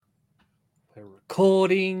a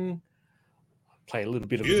recording, play a little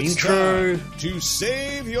bit of an It's intro. time to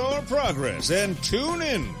save your progress and tune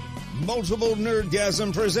in. Multiple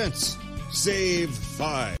Nerdgasm presents Save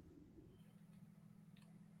 5.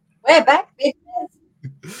 We're back,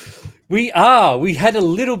 bitches. We are. We had a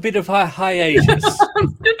little bit of a hiatus. Just a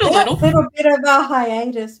little bit of a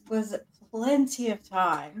hiatus was plenty of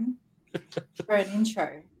time for an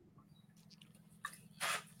intro.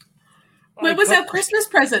 Where was our Christmas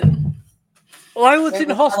present? I was in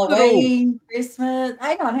hospital. Halloween, Christmas.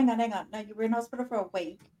 Hang on. No, you were in hospital for a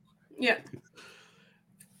week. Yeah.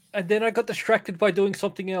 And then I got distracted by doing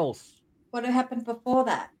something else. What had happened before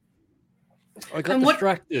that? I got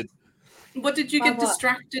distracted. What did you get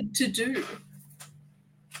distracted to do?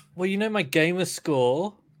 Well, you know my gamer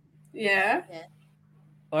score? Yeah.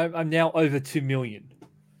 I'm now over 2 million.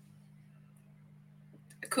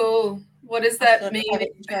 Cool. What does that mean?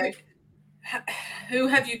 Who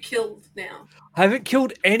have you killed now? I haven't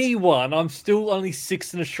killed anyone. I'm still only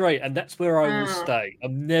 6th in a straight, and that's where I will stay.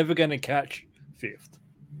 I'm never going to catch 5th.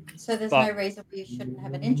 So there's no reason why you shouldn't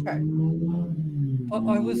have an intro.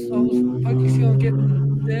 I was focusing on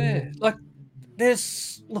getting there. Like,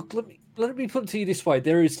 let me put it to you this way: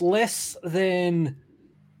 there is less than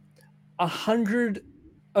 100,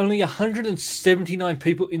 only 179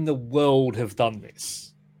 people in the world have done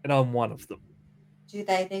this, and I'm one of them. Do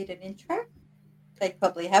they need an intro? They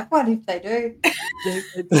probably have one if they do.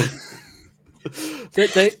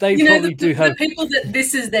 They probably do have the people that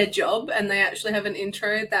this is their job and they actually have an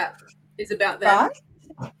intro that is about them.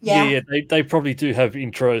 Right? Yeah, they probably do have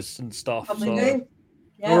intros and stuff. Probably do.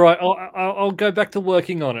 Yeah. All right, I'll go back to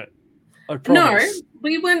working on it. I promise. No,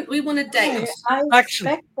 we want a date. I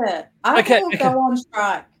expect it. I will go on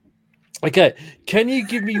strike. Okay, can you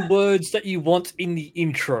give me words that you want in the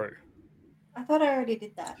intro? I thought I already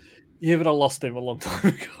did that. Yeah, but I lost them a long time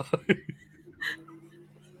ago.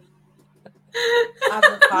 I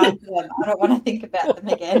will find them. I don't want to think about them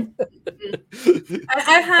again.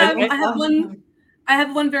 I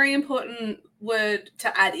have one very important word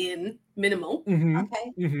to add in. Minimal. Mm-hmm.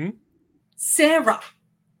 Okay. Mm-hmm. Sarah.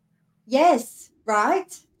 Yes.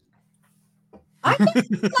 Right. I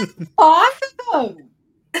think like 5 of them.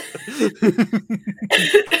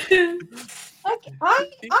 Like I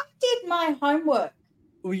did my homework.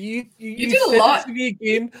 Well, you did a lot. To me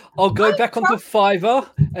again. I'll go back onto Fiverr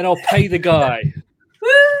and I'll pay the guy.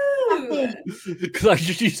 Woo! Because I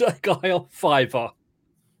just use that guy on Fiverr.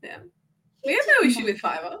 Yeah. We have no issue with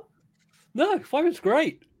Fiverr. No, Fiverr's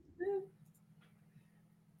great.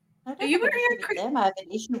 Are you wearing I have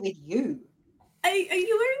an issue with you. Are you wearing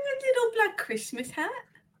a little black Christmas hat?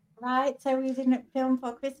 Right, so we didn't film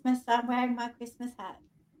for Christmas, so I'm wearing my Christmas hat.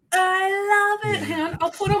 I love it. Hang on,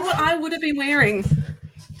 I'll put on what I would have been wearing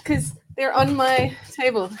because they're on my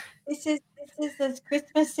table. This is as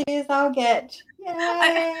Christmassy as I'll get.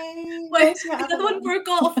 Yay! Wait, the other one broke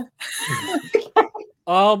off.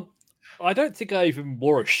 I don't think I even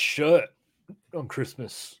wore a shirt on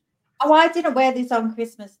Christmas. Oh, I didn't wear this on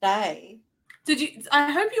Christmas Day. Did you?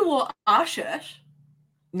 I hope you wore our shirt.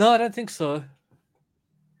 No, I don't think so.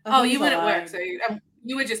 Oh, you went at work, so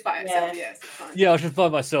you were just by yourself. Yes. Yeah, I was just by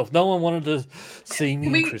myself. No one wanted to see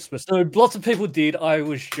me on Christmas. No, lots of people did. I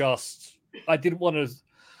didn't want to,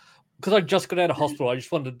 because I just got out of hospital. I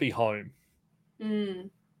just wanted to be home. Mm.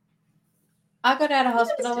 I got out of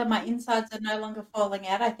hospital and my insides are no longer falling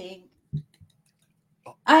out, I think.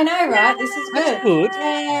 I know, right? This is good. Good.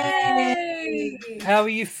 Yay. How are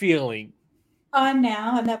you feeling? Fine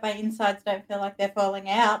now, and that my insides don't feel like they're falling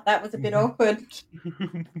out. That was a bit awkward.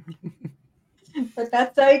 But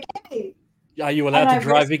that's okay. Are you allowed to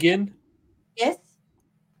drive again? Yes.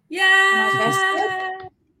 Yeah.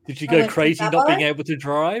 Did you go crazy not being able to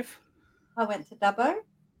drive? I went to Dubbo.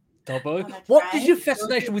 Dubbo? What is your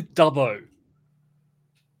fascination with Dubbo?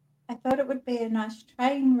 I thought it would be a nice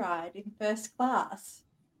train ride in first class.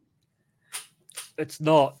 It's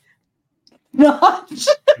not. Not.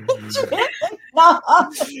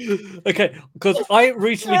 Okay, because I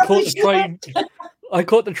recently caught the train. I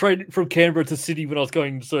caught the train from Canberra to Sydney when I was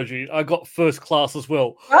going to surgery. I got first class as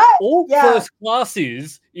well. Right? All first class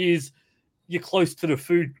is you're close to the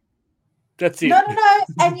food. That's it. No.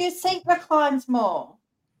 And your seat reclines more.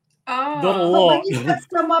 Oh. Not a But lot. when you've got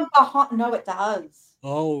someone behind, no, it does.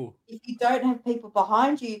 Oh. If you don't have people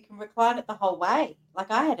behind you, you can recline it the whole way. Like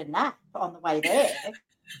I had a nap on the way there.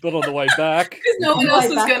 But on the way back. Because no one else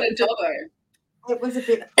was going to Dubbo. It was a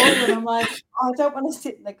bit full, and I'm like, I don't want to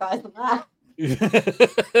sit in the guy's lap.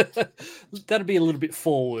 That'd be a little bit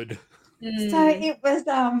forward. So it was,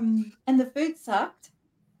 and the food sucked.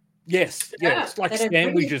 Yes, it's like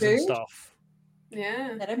sandwiches and stuff.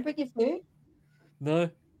 Yeah. They don't bring you food. No.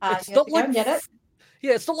 It's You have not to go and get it.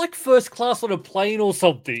 Yeah, it's not like first class on a plane or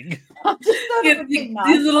something. I just thought it would be The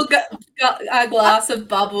nice. little glass of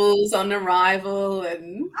bubbles on arrival,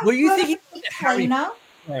 and Were you thought it thinking would be Harry cleaner?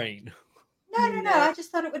 Train? No. I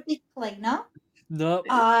just thought it would be cleaner. No.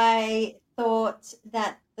 I thought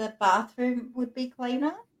that the bathroom would be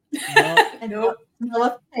cleaner No. and Nope. not smell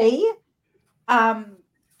of pee.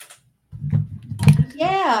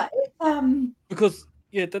 Yeah, it's Because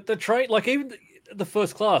the train, like even the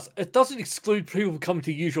first class, it doesn't exclude people coming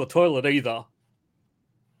to use your toilet either.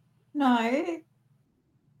 no.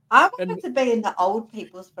 I wanted And to be in the old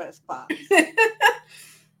people's first class.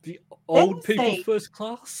 the old see. people first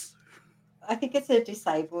class. I think it's a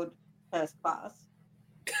disabled first class.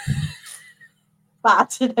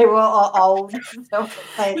 But they were all old. So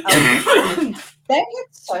they had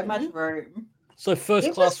so much room. So first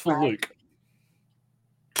It class was for great. Luke.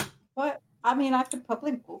 What? I mean, I could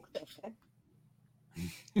probably book there.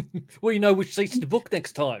 Well, you know which seats to book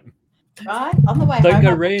next time. Right? On the way Don't home. go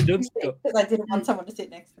I booked random. 2 seats because I didn't want someone to sit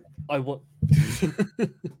next to me. I want.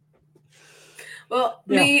 Well,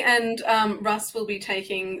 Yeah. me and Russ will be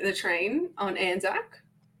taking the train on Anzac.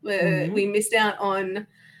 Where Mhm. we missed out on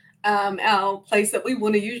our place that we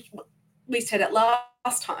want to use. We stayed at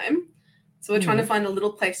last time, so we're trying to find a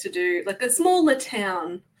little place to do, like a smaller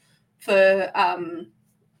town for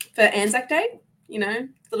Anzac Day. You know, a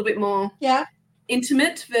little bit more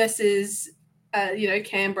intimate versus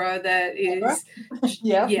Canberra. That Canberra? is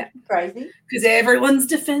Yeah. Crazy. because everyone's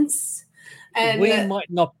defense. And we might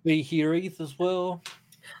not be here either as well.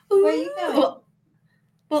 Where are you going?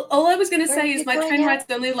 Well, all I was going to Where are say you is my going train now? ride's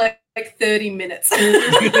only like 30 minutes.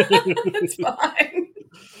 It's fine.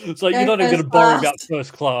 So you're not even going to first borrow class. about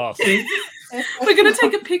first class. We're going to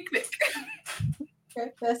take a picnic. Go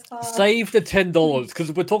first class. Save the $10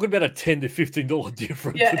 because we're talking about a $10 to $15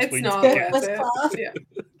 difference. Yeah, it's between not Go tickets. worth first it. class. Yeah.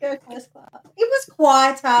 Go first class. It was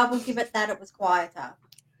quieter. We'll give it that. It was quieter.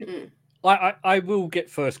 I will get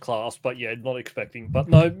first class, but yeah, not expecting. But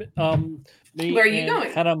no, me Where are you and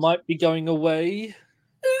going? Hannah might be going away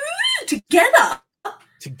Together.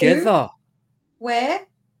 Where?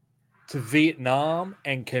 to Vietnam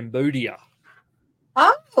and Cambodia.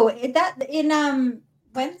 Oh, is that in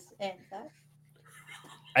when's that?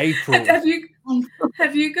 April.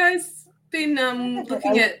 Have you guys been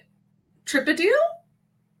looking at TripAdeal?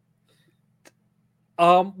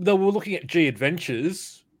 No, we're looking at G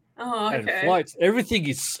Adventures Oh, and okay. flights. Everything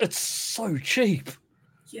it's so cheap.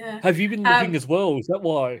 Yeah. Have you been looking as well? Is that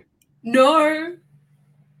why? No,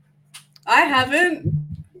 I haven't.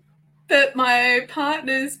 But my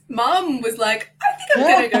partner's mum was like, I think I'm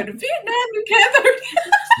going to go to Vietnam and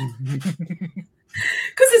Cambodia.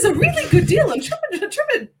 Because there's a really good deal on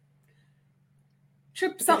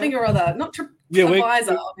Trip something or other. Not Trip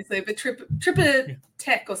Advisor, obviously, but Trip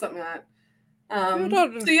Tech or something like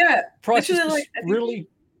that. So yeah. Price is like, really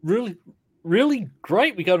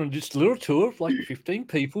great. We go on just a little tour of like 15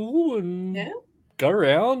 people and go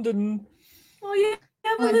around and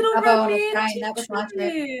have a little romantic That was my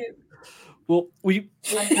trip. Well,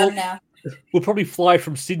 now. we'll probably fly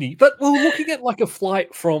from Sydney, but we're looking at like a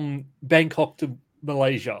flight from Bangkok to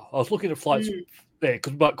Malaysia. I was looking at flights there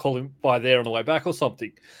because we might call him by there on the way back or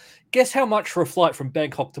something. Guess how much for a flight from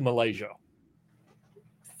Bangkok to Malaysia?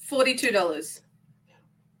 $42.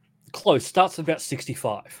 Close. Starts at about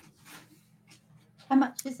 $65. How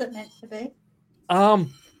much is it meant to be?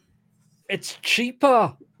 It's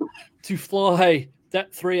cheaper to fly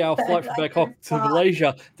that 3-hour flight from Bangkok to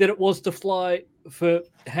Malaysia than it was to fly for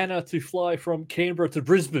Hannah to fly from Canberra to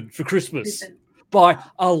Brisbane for Christmas by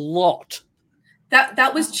a lot.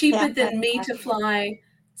 That was cheaper than me to fly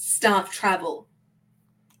staff travel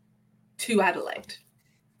to Adelaide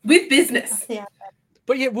with business.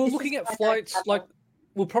 But yeah, we're looking at flights like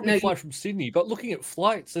we'll probably fly from Sydney, but looking at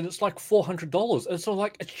flights and it's like $400. And so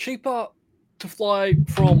like it's cheaper to fly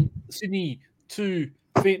from Sydney to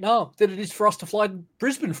Vietnam than it is for us to fly to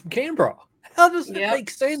Brisbane from Canberra. How does that make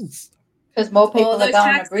sense? Because more people are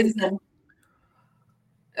going to Brisbane.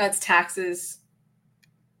 That's taxes.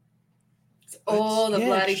 It's all the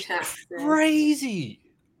bloody taxes. Crazy.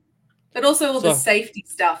 But also all the safety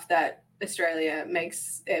stuff that Australia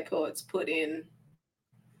makes airports put in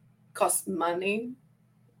costs money.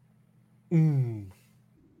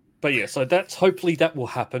 But yeah, so that's hopefully that will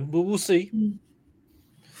happen. But we'll see.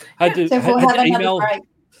 I had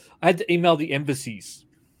to email the embassies.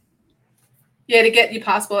 Yeah, to get your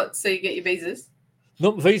passport so you get your visas.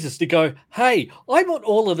 Not visas, to go, hey, I'm on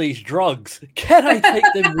all of these drugs. Can I take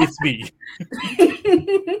them with me?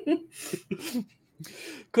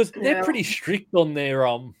 Because they're pretty strict on their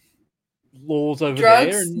laws over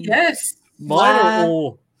drugs, there. And yes.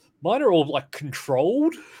 Mine Wow. are all like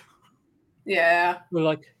controlled. Yeah. We're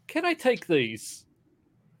like, can I take these?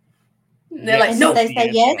 And they're like, And no, did they say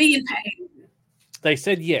yes? be in pain. They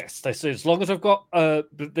said yes. They said as long as I've got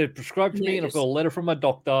they're prescribed to me and I've got a letter from my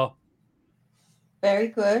doctor. Very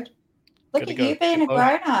good. Look Gotta at go you being a get home.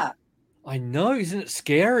 grown-up. I know, isn't it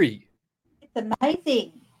scary? It's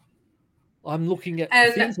amazing. I'm looking at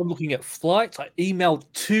And- things. I'm looking at flights. I emailed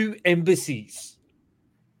 2 embassies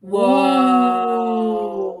Whoa.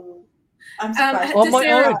 I'm surprised. on my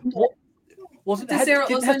Sarah- own. Wasn't Does Sarah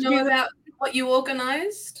didn't also have to be know about what you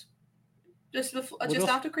organised just else?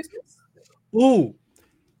 after Christmas? Ooh,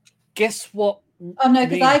 guess what? Oh, no,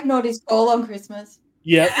 because me- I ignored his call on Christmas.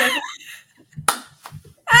 Yeah,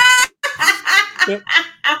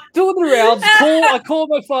 doing the rounds. I call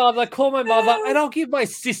my father, I call my mother, and I'll give my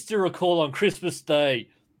sister a call on Christmas Day.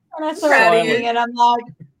 And I saw Proud it of you. ringing and I'm like,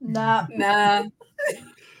 nah. Nah.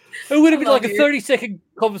 It would have been love like a you. 30-second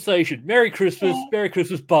conversation. Merry Christmas, Yeah. Merry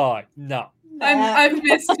Christmas, bye. No. I've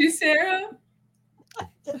missed you, Sarah.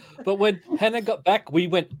 But when Hannah got back, we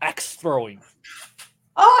went axe throwing.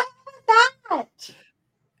 Oh, I heard that.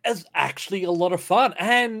 It was actually a lot of fun.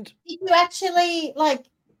 And Did you actually, like,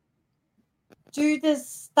 do the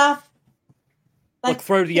stuff? like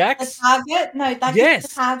throw the hit axe? The target? No, like Yes.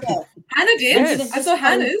 the target. Hannah did. Yes. I saw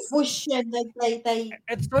Hannah's. Push and they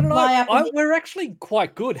And so did Lie I. up and- We're actually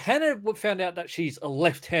quite good. Hannah found out that she's a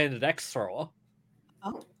left-handed axe thrower.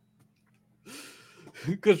 Oh.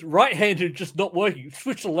 Because right-handed just not working.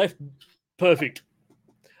 Switch to left, perfect.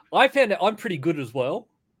 I found out I'm pretty good as well.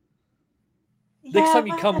 Next time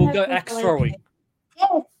you come, we'll go axe throwing. Yes,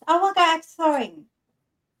 I will go axe throwing.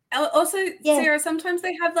 Also, Yeah. Sarah, sometimes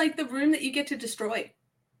they have like the room that you get to destroy.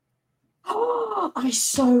 Oh, I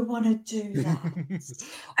so want to do that.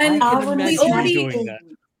 And I I can wanna imagine we you already- doing that.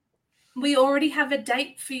 We already have a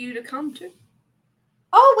date for you to come to.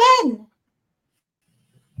 Oh, when?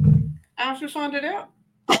 I'll just find it out.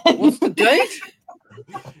 What's the date?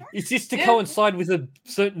 Is this to Yeah. coincide with a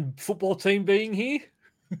certain football team being here?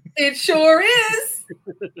 It sure is.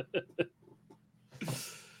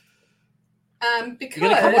 Because You're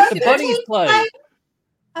gonna come watch the bunnies play.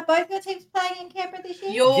 Are both your teams playing in Canberra this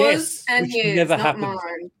year? yours Yes, and which his, never not happens.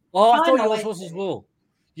 mine. Oh, I Mine thought yours always was as do. well.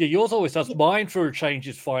 Yeah, yours always does. Yeah. Mine, for a change,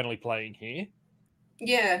 is finally playing here.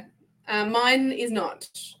 Yeah, mine is not.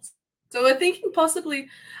 So we're thinking possibly.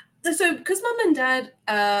 So because Mum and Dad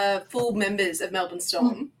are full members of Melbourne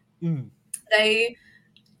Storm, Mm. they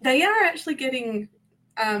are actually getting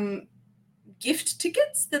gift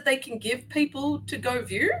tickets that they can give people to go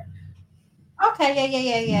view. Okay,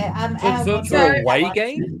 yeah. For away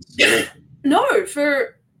games? No,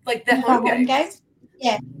 for like the home games.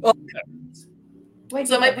 Yeah. Okay.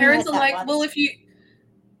 So my parents are like, well, if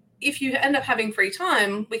you end up having free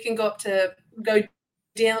time, we can go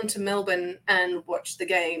down to Melbourne and watch the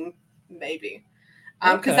game, maybe.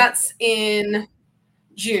 Because Okay. that's in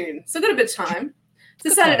June. So I've got a bit of time. It's a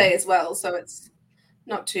Good Saturday time. as well, so it's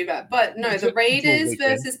not too bad. But no, It's the a Raiders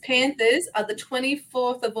weekend. versus Panthers are the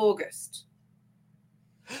 24th of August.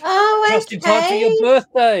 Oh, Just in time for your okay.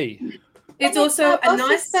 birthday. It's And also my a boss's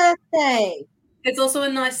nice birthday. It's also a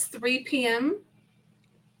nice 3 p.m.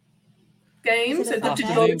 game, Is it so a good to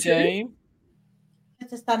Sunday? go Afternoon to. game.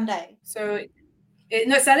 It's a Sunday. So,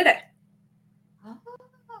 no, Saturday.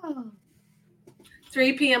 Oh.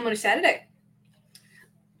 3 p.m. on a Saturday.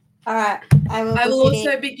 All right. I will I will book it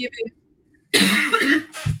also be giving.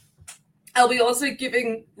 I'll be also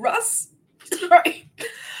giving Russ. Sorry,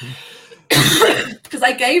 because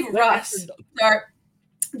I gave Russ. Sorry,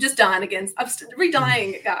 I'm just dying again. I'm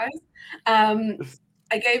re-dying it, guys.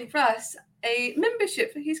 I gave Russ a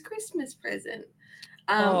membership for his Christmas present.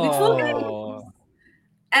 With full games, Oh,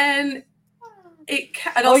 and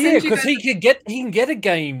and oh I'll yeah, send you because guys. he can get a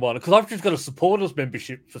game one. Because I've just got a supporters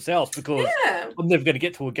membership for South because Yeah. I'm never going to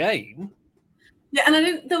get to a game. Yeah,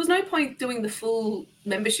 and there was no point doing the full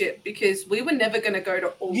membership because we were never going to go to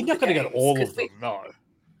all. You're of not the going to go to games, all 'cause of them, no.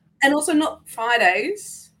 and also not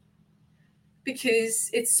Fridays because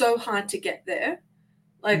it's so hard to get there.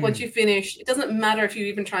 Like once you finish, it doesn't matter if you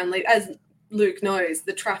even try and leave. As Luke knows,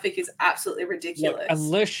 the traffic is absolutely ridiculous.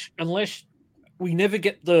 Like, unless we never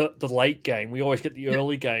get the late game, we always get the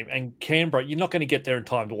early game. And Canberra, you're not going to get there in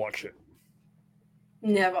time to watch it.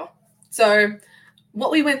 Never. So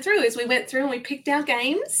what we went through is and we picked our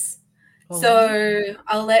games. Oh. So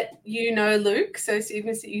I'll let you know, Luke. So even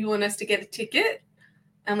if you want us to get a ticket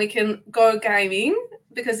and we can go gaming,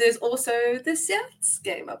 because there's also the Souths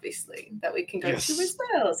game, obviously, that we can go to as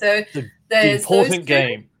well. So The there's important those two.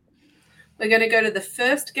 game. We're going to go to the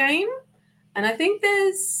first game, and I think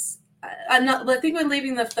there's I think we're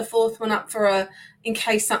leaving the fourth one up for in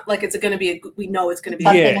case it's going to be we know it's going to be.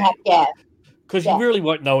 Yeah. Because you really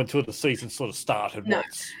won't know until the season sort of started. No.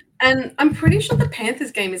 And I'm pretty sure the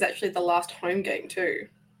Panthers game is actually the last home game too.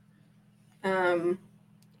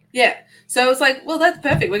 Yeah. So I was like, well, that's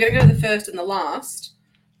perfect. We're going to go to the first and the last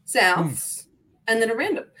Souths, and then a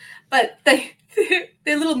random. But their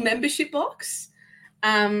little membership box.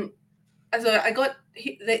 So I got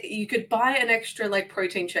you could buy an extra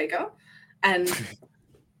protein shaker, and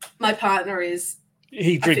my partner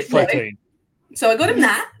he drinks protein. So I got him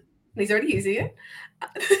that, and he's already using it.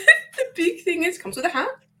 The big thing comes with a hat,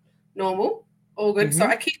 normal, all good. So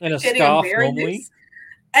I keep forgetting I'm wearing this,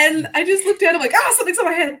 and I just looked down. I'm like, something's on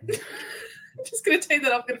my head. I'm just gonna tell you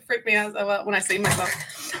that I'm gonna freak me out when I see myself.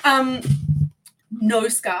 No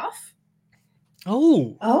scarf.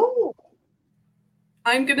 Oh.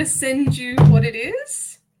 I'm gonna send you what it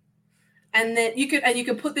is, and then you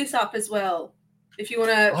can put this up as well if you want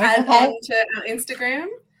to add on to our Instagram.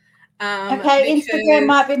 Instagram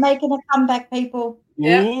might be making a comeback, people.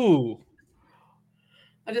 Yeah. Ooh.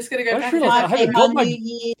 I'm just gonna go back. I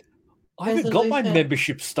haven't got my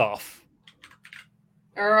membership stuff.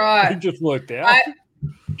 All right. It just worked out.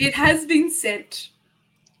 It has been sent.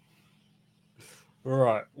 All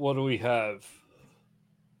right. What do we have?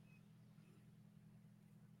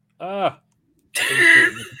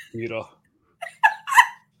 Computer.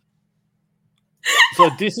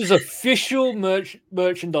 So this is official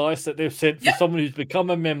merchandise that they've sent for someone who's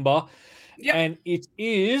become a member, and it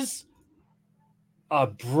is a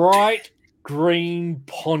bright green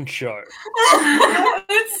poncho.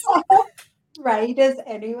 Raiders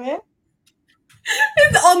anywhere.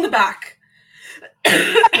 It's on the back.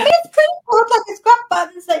 It's pretty good. It's got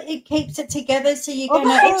buttons that it keeps it together, so you're gonna.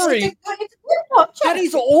 That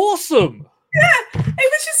is awesome. Yeah, it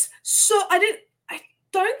was just so. I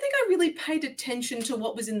don't think I really paid attention to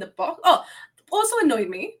what was in the box. Oh, also annoyed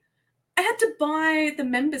me. I had to buy the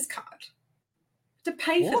members card to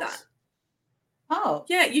pay for that. Oh.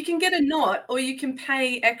 Yeah, you can get a knot or you can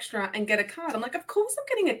pay extra and get a card. I'm like, of course I'm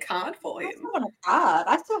getting a card for him. I want a card.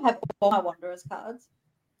 I still have all my Wanderers cards.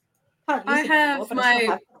 I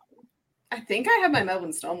think I have my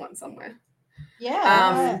Melbourne Storm one somewhere.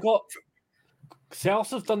 Yeah. South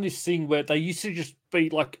have done this thing where they used to just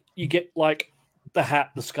be you get the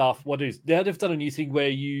hat, the scarf, what is. Now they've done a new thing where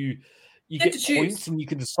you get points and you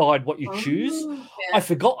can decide what you choose. Yeah. I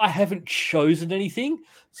forgot I haven't chosen anything.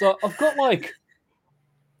 So I've got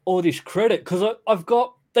all this credit because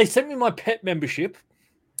they sent me my pet membership.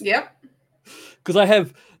 Yep. Because I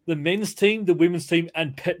have the men's team, the women's team,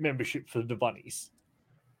 and pet membership for the bunnies.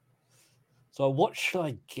 So what should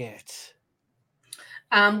I get?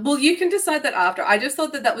 Well, you can decide that after. I just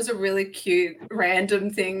thought that was a really cute random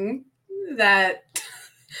thing that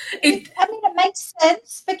it makes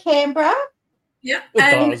sense for Canberra. Yeah.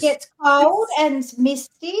 And it gets cold and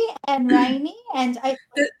misty and rainy and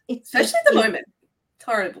especially at the moment. It's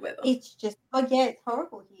horrible weather. It's just it's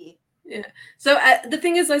horrible here. Yeah. So the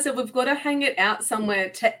thing is, I said we've got to hang it out somewhere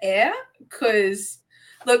to air because,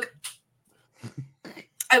 look,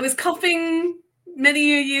 I was coughing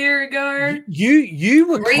many a year ago. You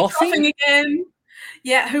were coughing again.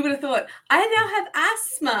 Yeah, who would have thought? I now have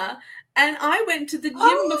asthma, and I went to the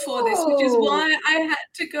gym before this, which is why I had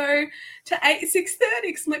to go to 6:30.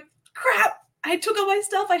 Because I'm like, crap! I took all my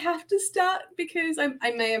stuff. I have to start because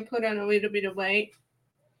I may have put on a little bit of weight.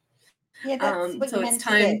 Yeah, that's what so it's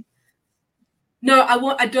time. No,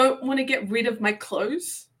 I don't want to get rid of my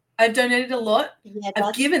clothes. I've donated a lot. Yeah,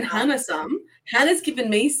 I've given Hannah some. Hannah's given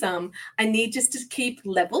me some. I need just to keep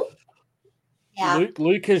level. Yeah.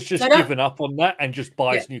 Luke has just given up on that and just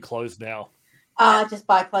buys new clothes now. I just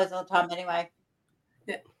buy clothes all the time anyway.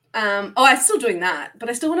 Yeah. I'm still doing that, but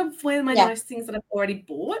I still want to wear my nice things that I've already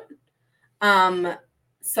bought.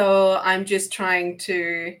 So I'm just trying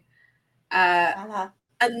to I'm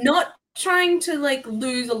not trying to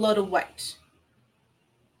lose a lot of weight.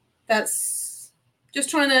 That's just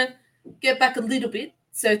trying to get back a little bit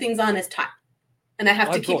so things aren't as tight. And I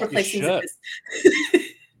have to keep replacing zippers.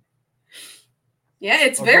 Yeah,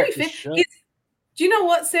 it's very fit. Do you know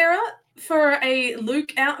what, Sarah? For a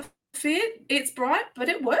Luke outfit, it's bright, but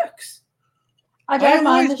it works. I don't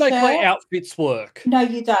mind the shirt. My outfits work. No,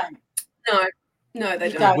 you don't. No,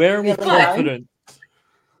 they don't. Wear them with confidence.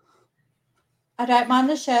 I don't mind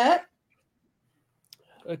the shirt.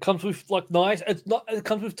 It comes with nice. It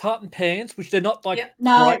comes with tartan pants, which they're not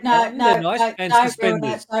No. They're nice, and don't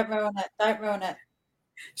suspenders. ruin it. Don't ruin it.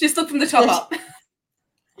 Just look from the top up.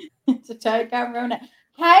 Don't ruin it.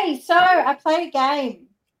 Hey, so I played a game.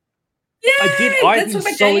 Yay! I did. I've Let's been talk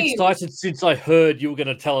about so games. excited since I heard you were going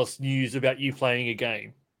to tell us news about you playing a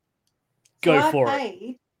game. So Go for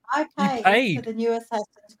it. I paid paid? for the new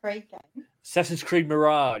Assassin's Creed game. Assassin's Creed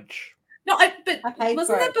Mirage. No, but I paid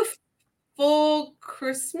wasn't for that before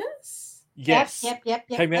Christmas? Yes. Yep.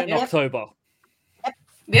 Came out in October.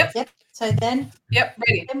 Yep. So then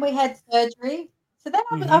Ready. Then we had surgery. So then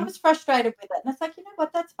I was frustrated with it. And it's like, you know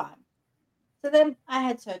what, that's fine. So then I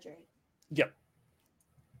had surgery. Yep.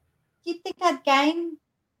 Do you think I'd gain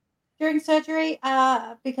during surgery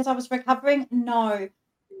because I was recovering? No.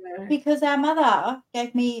 Because our mother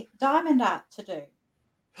gave me diamond art to do.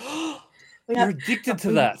 You're addicted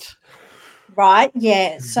to that. Right,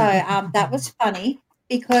 yeah. So that was funny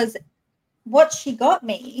because what she got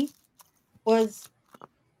me was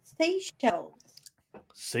seashells.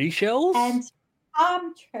 Seashells? And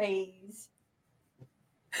palm trees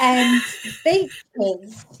and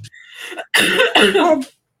beaches. And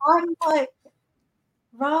I'm like,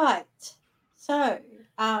 right. So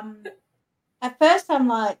at first I'm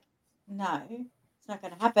like, no, it's not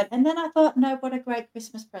going to happen. And then I thought, no, what a great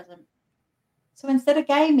Christmas present. So instead of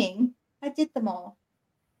gaming, I did them all.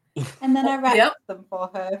 And then I wrapped them for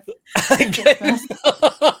her.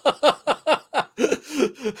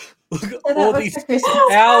 Look at all these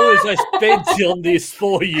hours I spent on this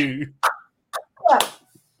for you. Yeah.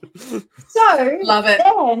 So love it.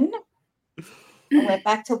 Then I went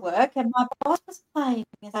back to work and my boss was playing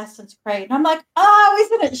Assassin's Creed. And I'm like, oh,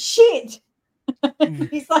 isn't it shit?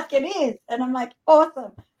 He's like, it is. And I'm like,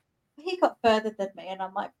 awesome. He got further than me and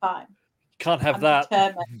I'm like, fine. Can't have that.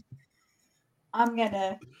 Determined. I'm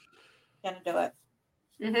gonna do it.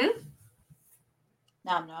 Mm-hmm.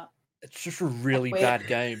 No, I'm not. It's just a really bad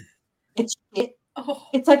game. It's shit.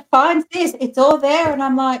 It's like, find this. It's all there. And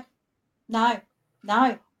I'm like, no.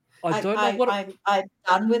 I don't know what... I'm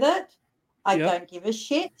done with it. I don't give a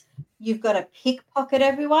shit. You've got to pickpocket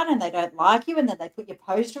everyone and they don't like you and then they put your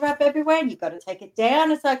poster up everywhere and you've got to take it down.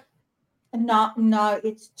 It's like, no,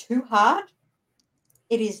 it's too hard.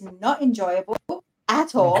 It is not enjoyable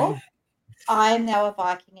at all. I am now a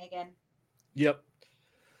Viking again. Yep.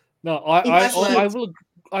 No, I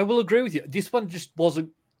will agree with you. This one just wasn't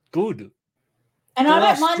good. And I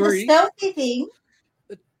don't mind the stealthy thing.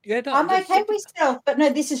 Yeah, no, I'm okay with stealth, but no,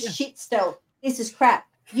 this is shit stealth. This is crap.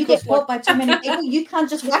 You get caught by too many people, you can't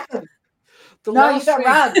just whack them. You got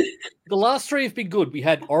run. The last three have been good. We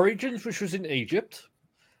had Origins, which was in Egypt,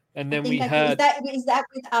 and then we had... Is that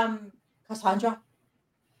with Cassandra?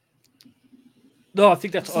 No, I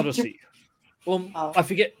think that's Odyssey. I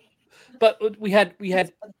forget. But we had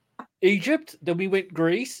Egypt, then we went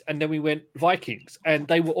Greece, and then we went Vikings, and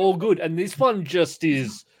they were all good. And this one just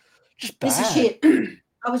is bad. This is shit.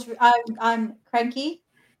 I'm cranky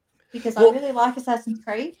because I really like Assassin's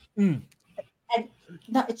Creed, and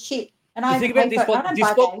no, it's shit. And I think about this one. I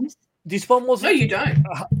don't buy games. This one wasn't. No, you don't.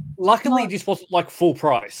 Luckily, this wasn't like full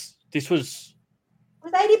price. This was.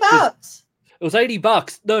 It was $80. It was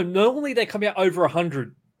 $80. No, normally they come out over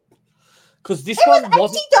 100. Because this one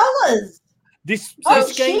was $80. This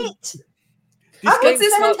Shit. game. What's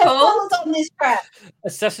this one called? On this crap.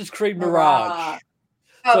 Assassin's Creed Mirage.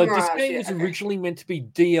 This game was originally meant to be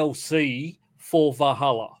DLC for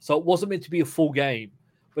Valhalla, so it wasn't meant to be a full game.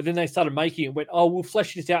 But then they started making it and went, oh, we'll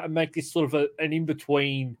flesh this out and make this sort of an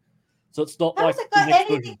in-between. So it's not like... Has it got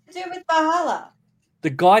anything to do with Valhalla?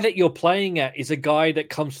 The guy that you're playing at is a guy that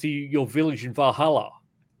comes to your village in Valhalla.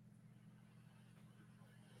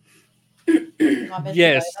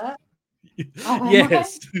 Yes.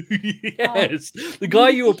 Yes. Yes. The guy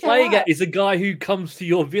you were playing at is a guy who comes to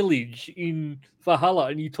your village in Valhalla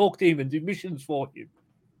and you talk to him and do missions for him.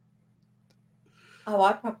 Oh,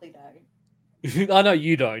 I probably don't. I know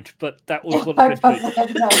you don't, but that was what it meant to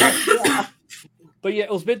be. But yeah,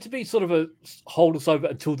 it was meant to be sort of a hold us over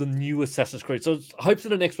until the new Assassin's Creed. So I hope that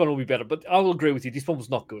the next one will be better. But I will agree with you. This one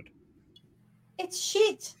was not good. It's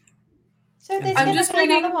shit. So there's I'm just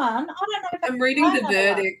reading another one. I don't know if I'm reading the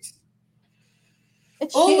verdict.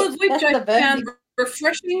 It's all shit. of which That's I found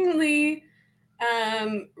refreshingly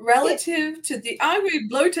relative to the arguably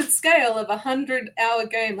bloated scale of a 100-hour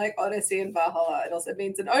game like Odyssey and Valhalla. It also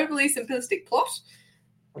means an overly simplistic plot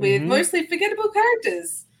with mostly forgettable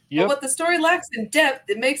characters. But what the story lacks in depth,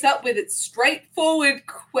 it makes up with its straightforward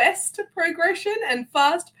quest progression and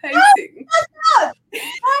fast pacing. No,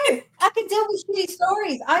 I can deal with shitty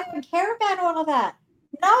stories. I don't care about all of that.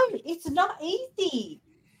 No, it's not easy.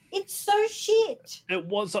 It's so shit. It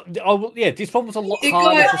was, this one was a lot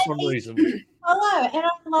harder for some reason. Hello, and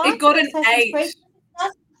I'm like, it got an 8. It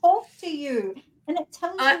doesn't talk to you, and it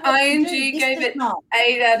tells you what ING to do. gave it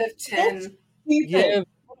 8 out of 10. Yeah,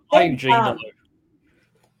 ING, no.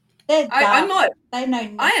 They're I'm dumb. not. They know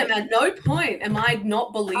nothing. I am at no point am I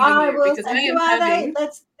not believing I you will because say, I who am are having. they?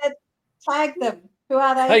 Let's tag them. Who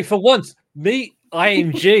are they? Hey, for once, me,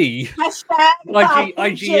 ING, Hashtag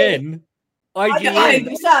IGN, IGN.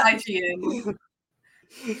 IGN.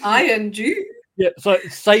 ING. Yeah, so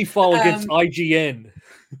safe file against IGN.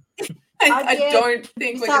 I IGN. don't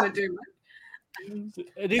think we're going to do much.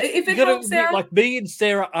 If it helps, Sarah. Like me and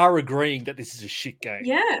Sarah are agreeing that this is a shit game.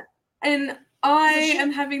 Yeah, and I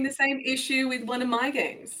am having the same issue with one of my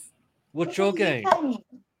games. What's your game?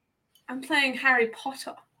 I'm playing Harry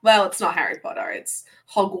Potter. Well, it's not Harry Potter. It's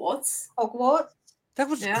Hogwarts. That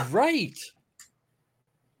was great.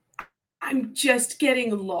 I'm just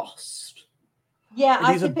getting lost. Yeah,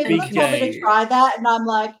 I've seen people that told me to try that, and I'm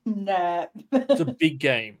like, no. It's a big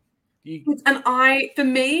game. And for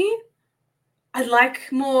me, I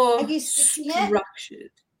like more Are you switching structured.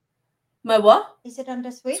 It? My what? Is it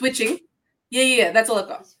under Switch? Switching. Yeah, that's all I've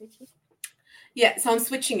got. Yeah, so I'm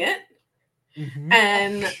switching it,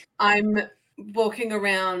 and I'm walking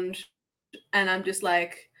around, and I'm just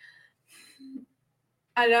like,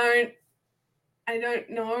 I don't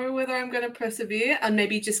know whether I'm going to persevere and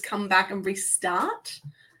maybe just come back and restart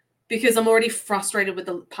because I'm already frustrated with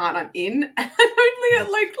the part I'm in, and I'm only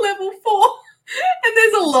at like level 4, and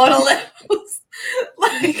there's a lot of levels.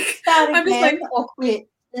 Like, start again, I'm just like, or quit.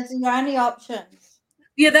 Those are your only options.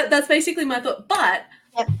 Yeah, that's basically my thought. But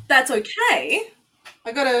that's okay.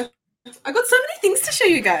 I got so many things to show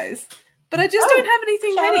you guys, but I just don't have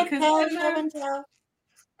anything ready because show and tell.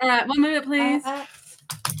 All right, 1 minute, please. I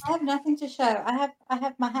have nothing to show. I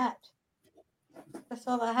have my hat. That's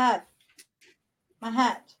all I have. My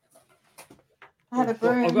hat. I have a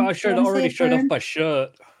broom. I already showed off my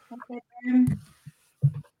shirt. Got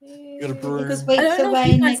a broom. Because weeks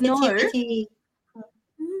away negativity.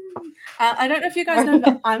 I don't know if you guys know,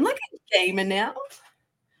 but I'm like a gamer now.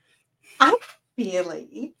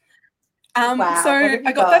 Really? Wow, so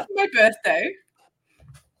I got that for my birthday.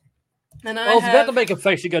 And I was about to make a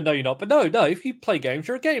face and go, no, you're not. But no, if you play games,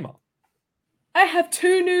 you're a gamer. I have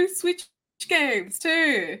 2 new Switch games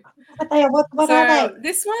too. What are they?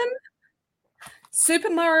 This one,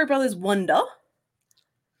 Super Mario Brothers Wonder.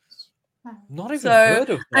 Not even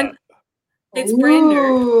heard of that. And it's brand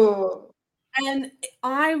new. And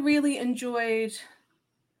I really enjoyed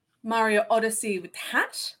Mario Odyssey with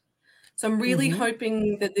Hat. So I'm really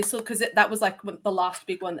hoping that this will, because that was like the last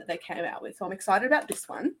big one that they came out with. So I'm excited about this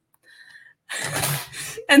one.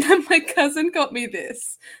 And then my cousin got me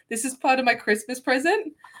this. This is part of my Christmas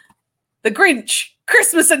present. The Grinch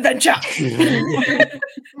Christmas Adventure.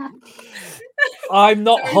 I'm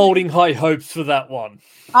not holding high hopes for that one.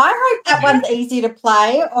 I hope that one's easy to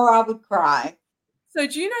play or I would cry. So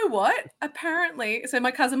do you know what? Apparently, so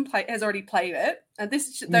my cousin has already played it. And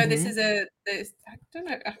this, though, this is I don't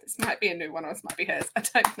know. This might be a new one, or this might be hers. I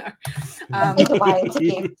don't know.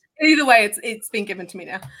 Either way, it's been given to me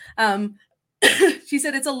now. She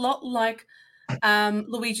said it's a lot like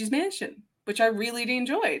Luigi's Mansion, which I really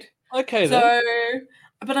enjoyed. Okay, so,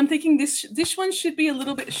 but I'm thinking this one should be a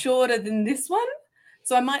little bit shorter than this one.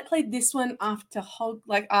 So I might play this one after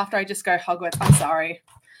I just go Hogwarts. I'm sorry.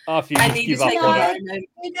 After you give up on it.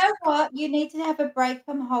 You know what? You need to have a break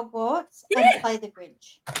from Hogwarts and play the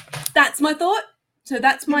Grinch. That's my thought. So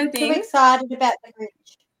that's my thing. I'm excited about the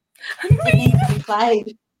Grinch. It needs to be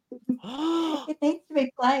played. It needs to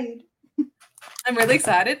be played. I'm really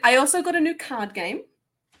excited. I also got a new card game.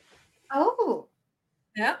 Oh.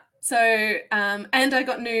 Yeah. So, and I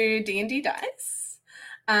got new D&D dice.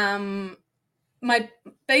 My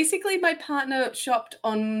partner shopped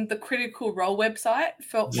on the Critical Role website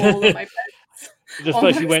for all of my pets. Just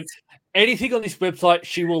basically went, anything on this website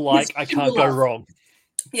she will like. I can't go wrong.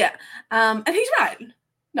 Yeah. And he's right.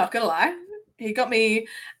 Not gonna lie. He got me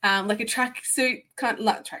like a tracksuit,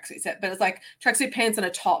 not tracksuit set, but it's like tracksuit pants and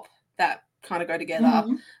a top that kind of go together.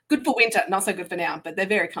 Good for winter, not so good for now, but they're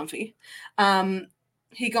very comfy.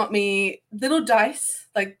 He got me little dice,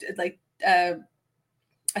 like a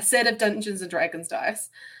set of Dungeons and Dragons dice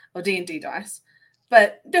or D&D dice,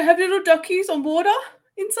 but they have little duckies on water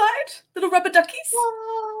inside, little rubber duckies.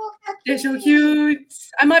 Oh, they're so cute.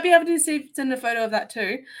 I might be able to send a photo of that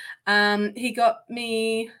too. He got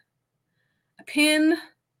me a pin,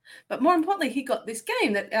 but more importantly, he got this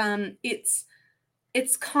game that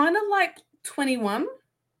it's kind of like 21.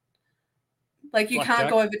 Like you can't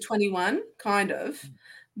go over 21, kind of,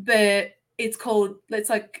 but it's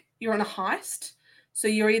like you're on a heist. So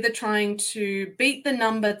you're either trying to beat the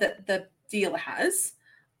number that the dealer has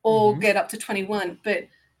or get up to 21. But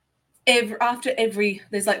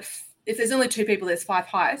there's like, if there's only 2 people, there's 5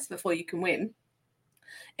 heists before you can win.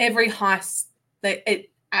 Every heist,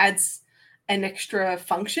 adds an extra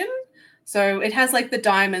function. So it has like the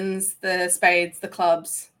diamonds, the spades, the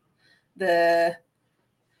clubs, the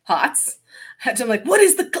hearts. I'm like, what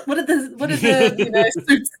are the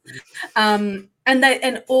suits? And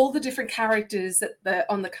all the different characters that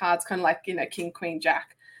on the cards, kind of like, King, Queen,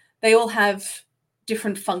 Jack, they all have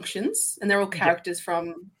different functions, and they're all characters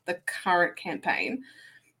from the current campaign.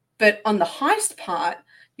 But on the heist part,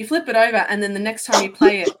 you flip it over, and then the next time you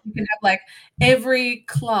play it, you can have like every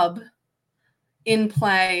club in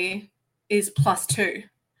play is +2.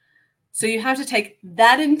 So you have to take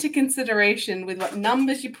that into consideration with what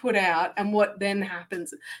numbers you put out and what then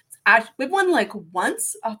happens. We've won like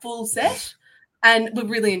once a full set, and we're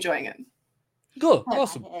really enjoying it. Good,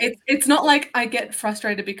 awesome. It's not like I get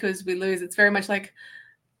frustrated because we lose. It's very much like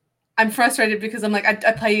I'm frustrated because I'm like,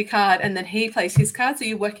 I play your card and then he plays his card, so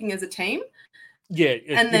you're working as a team. Yeah,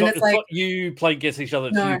 and then it's like not you playing against each other,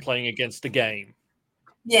 it's you playing against the game.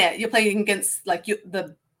 Yeah, you're playing against like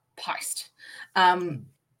the heist. And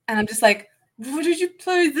I'm just like, why did you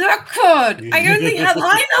play that card? I only have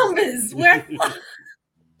high numbers.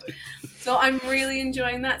 So I'm really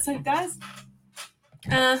enjoying that. So guys,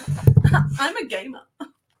 I'm a gamer.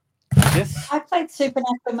 Yes. I played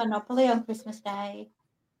Supernatural Monopoly on Christmas Day.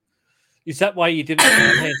 Is that why you didn't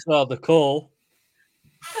answer the call?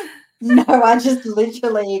 No, I just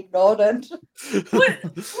literally ignored it.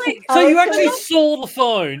 So you actually saw the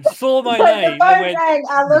phone, saw my name. The phone rang,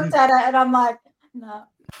 I looked at it and I'm like, no.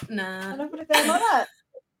 Nah. I don't want to go on that.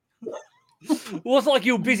 It wasn't like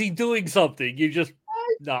you were busy doing something. You just,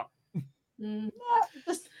 no.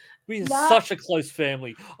 We're such a close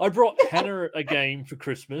family. I brought Hannah a game for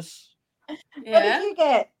Christmas. Yeah. What did you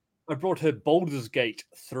get? I brought her Baldur's Gate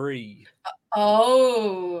 3.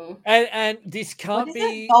 Oh. And this can't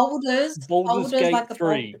be Baldur's Gate like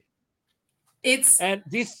 3. And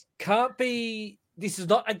this can't be. This is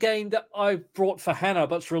not a game that I brought for Hannah,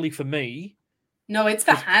 but it's really for me. No, it's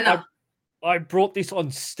for Hannah. I brought this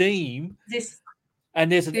on Steam.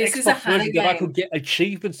 And there's an Xbox version that I could get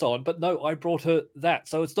achievements on, but no, I brought her that.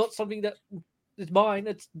 So it's not something that is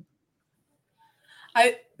mine.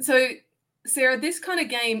 So Sarah, this kind of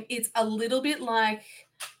game, it's a little bit like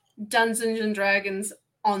Dungeons and Dragons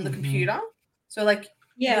on the computer. So like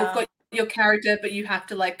you've got your character, but you have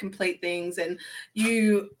to like complete things, and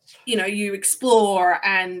you explore,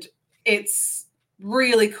 and it's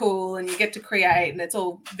really cool, and you get to create, and it's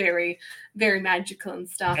all very, very magical and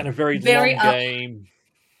stuff. And a very long game.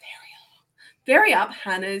 Very up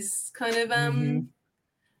Hannah's kind of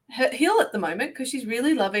her hill at the moment, because she's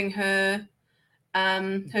really loving her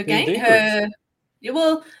game. Her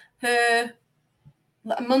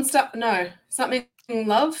monster, something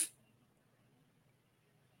love.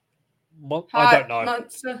 I don't know.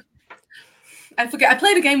 Monster. I forget. I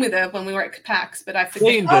played a game with her when we were at PAX, but I forget.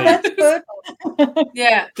 D&D. Oh, that's good.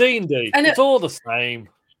 Yeah. D&D. It's all the same.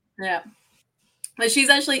 Yeah. But she's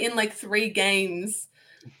actually in like 3 games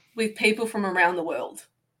with people from around the world.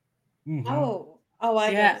 Mm-hmm. Oh,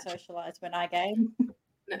 I don't socialize when I game.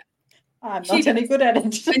 No. I'm not any good at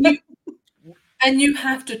it. and you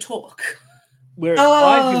have to talk.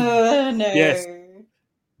 No. Yes.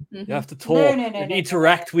 You have to talk and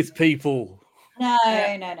interact with people. No.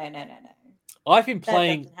 I've been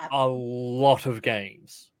playing a lot of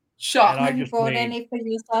games. Shot. Have you bought any for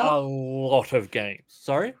yourself? A lot of games.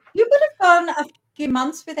 Sorry? You would have gone a few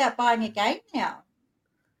months without buying a game now.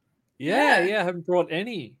 Yeah, I haven't brought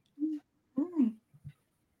any.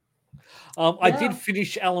 I did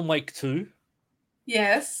finish Alan Wake 2.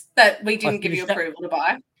 Yes, that we didn't give you approval to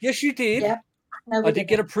buy. Yes, you did. Yep. No, I did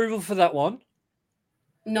get approval for that one.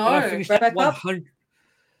 No, I finished that 100.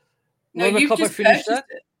 No, you just finished that.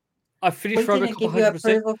 I finished Robocop 100%. Give you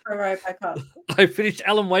approval for Robocop. I finished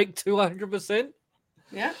Alan Wake 200%.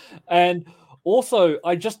 Yeah. And also,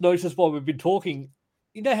 I just noticed while we've been talking,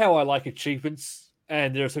 you know how I like achievements,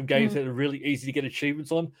 and there are some games that are really easy to get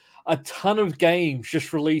achievements on. A ton of games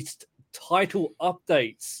just released title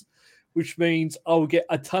updates, which means I'll get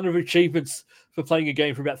a ton of achievements for playing a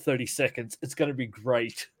game for about 30 seconds. It's going to be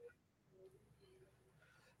great.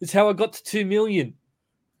 It's how I got to 2 million.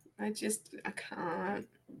 I can't.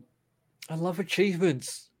 I love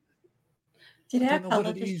achievements. Did our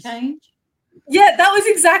colour just change? Yeah, that was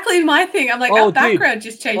exactly my thing. I'm like, our background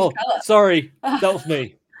just changed colour. Sorry, that was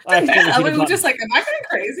me. We were just like, am I going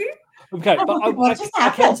crazy? Okay, but what just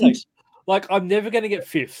happened? Say, like, I'm never going to get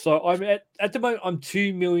 5th. So I'm at the moment, I'm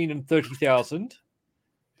 2,030,000.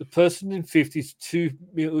 The person in 5th is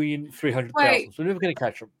 2,300,000. So we're never going to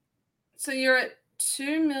catch them. So you're at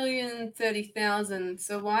 2,030,000.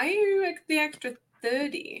 So why are you at the extra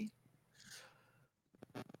 30?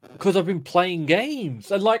 Because I've been playing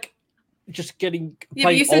games and like just getting. Yeah,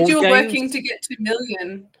 but you said old you were games. working to get 2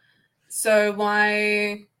 million. So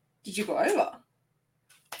why did you go over?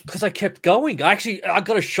 Because I kept going. I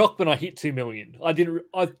got a shock when I hit 2 million. I didn't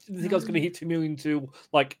think I was going to hit 2 million till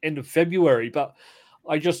like end of February, but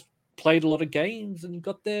I just played a lot of games and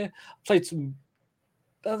got there. Played some.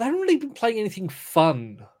 I haven't really been playing anything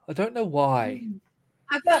fun. I don't know why.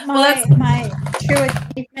 I've got my 2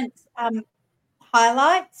 achievements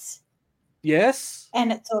highlights. Yes.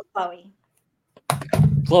 And it's all Chloe.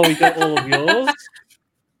 Chloe got all of yours.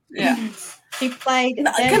 Yeah. She played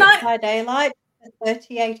Dead by Daylight for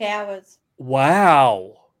 38 hours.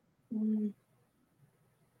 Wow. That's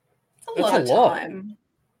a lot of time.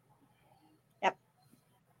 Yep.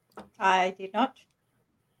 I did not.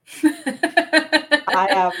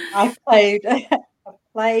 I played a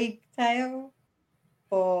Plague Tale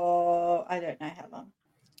for I don't know how long.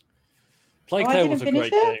 Plague Tale was a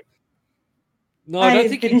great game. No, I don't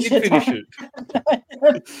think you did finish it.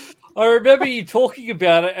 I remember you talking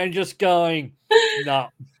about it and just going, "No,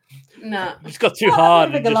 it's got too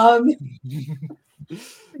hard." Bring along.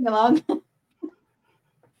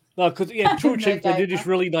 No, because True Achievements, they do this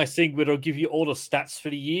really nice thing where it'll give you all the stats for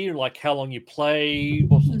the year, like how long you play,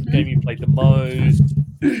 what game you played the most.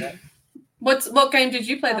 What game did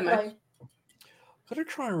you play the most? Got to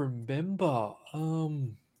try and remember.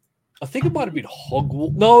 I think it might have been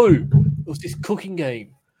Hogwarts. No, it was this cooking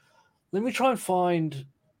game. Let me try and find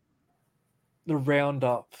the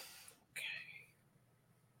roundup.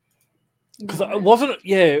 Because it wasn't.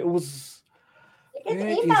 Yeah, it was.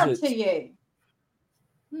 It's emailed to you.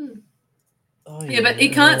 Oh, yeah, but he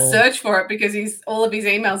can't search for it because all of his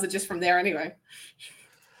emails are just from there anyway.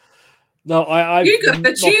 No, you got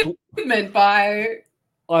the achievement by.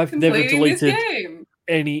 I've never deleted this game.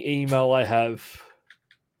 Any email I have.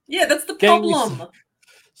 Yeah, that's the problem.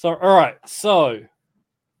 So, all right. So,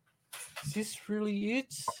 is this really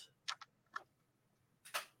it?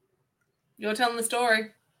 You're telling the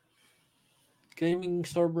story. Gaming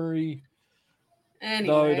summary. Anyway.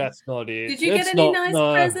 No, that's not it. Did you get any nice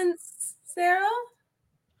presents, Sarah?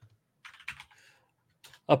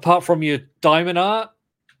 Apart from your diamond art?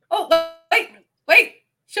 Oh, wait.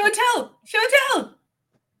 Show and tell.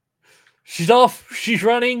 She's off. She's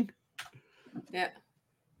running. Yeah.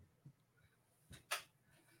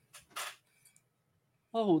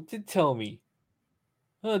 Oh, it did tell me.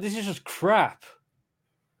 Oh, this is just crap.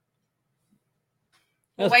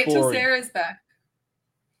 Well, wait till Sarah's back.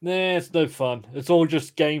 Nah, it's no fun. It's all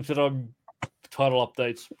just games that I'm title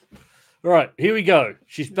updates. All right, here we go.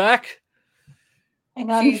 She's back. Hang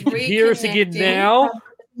on. She can hear us again now.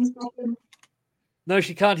 No,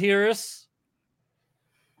 she can't hear us.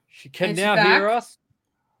 She can now hear us.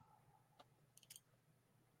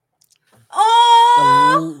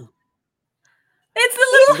 Oh! It's the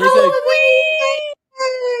little Halloween!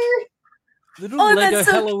 Little Lego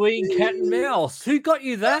Halloween cat and mouse. Who got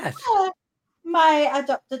you that? My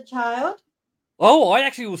adopted child. Oh, I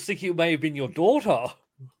actually was thinking it may have been your daughter.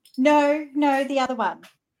 No, the other one.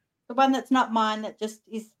 The one that's not mine, that just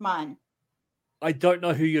is mine. I don't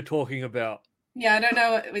know who you're talking about. Yeah, I don't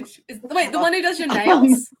know which. Wait, the one who does your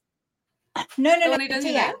nails? No. The one who does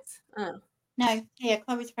your nails? Oh. No, Tia,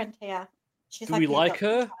 Chloe's friend Tia. She's Do we like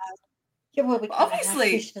her? Yeah, well, we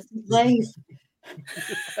obviously. She doesn't leave.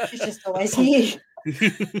 She's just always here.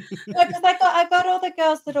 Because I got all the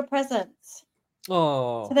girls little presents.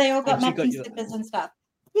 Oh, so they all got matching slippers and stuff.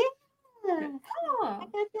 Yeah. Oh,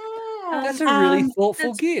 that's a really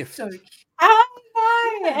thoughtful gift. So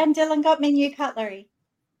I know. And Dylan got me new cutlery.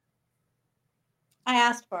 I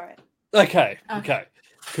asked for it. Okay.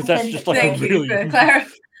 Because that's just like a really.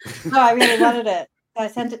 No, I really wanted it, so I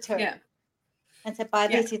sent it to him. Yeah. And said, "Buy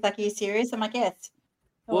this." He's like, "Are you serious?" I'm like, "Yes."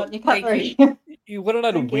 I want new Like, cutlery. You want to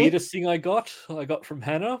know the weirdest thing I got from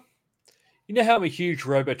Hannah? You know how I'm a huge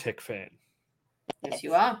Robotech fan? Yes,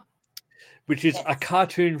 you are. Which is a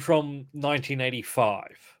cartoon from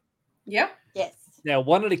 1985. Yep. Yes. Now,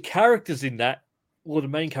 one of the characters in that, the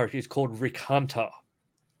main character is called Rick Hunter.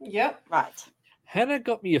 Yep. Right. Hannah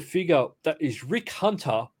got me a figure that is Rick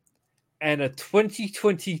Hunter and a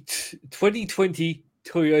 2020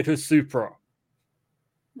 Toyota Supra.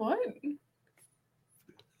 What?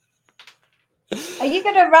 Are you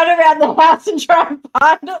going to run around the house and try and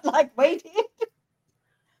find it like we did?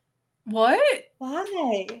 What?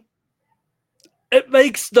 Why? It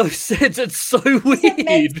makes no sense. It's so weird. It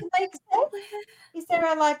makes sense. Is there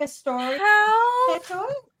a story? How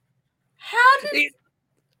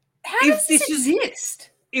does this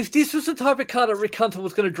exist? If this was the type of car that Rick Hunter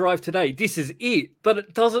was going to drive today, this is it. But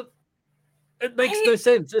it doesn't. It makes no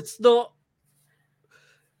sense. It's not.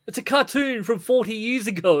 It's a cartoon from 40 years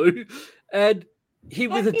ago, and he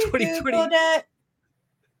with a Have you 2020. Googled it?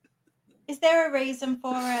 Is there a reason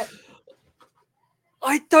for it?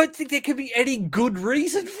 I don't think there can be any good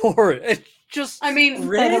reason for it. It's just. I mean,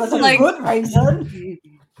 There was a Like- good reason.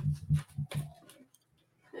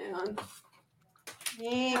 hang on.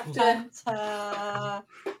 Yeah, I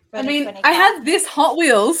Hunter. mean, I have this Hot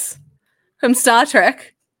Wheels from Star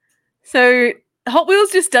Trek. So Hot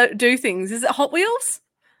Wheels just do things. Is it Hot Wheels?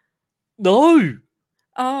 No,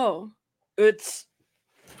 Oh. it's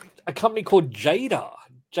a company called Jada.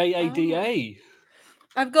 Jada.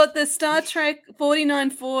 I've got the Star Trek 49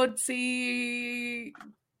 Ford COE,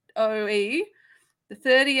 the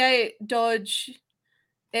 38 Dodge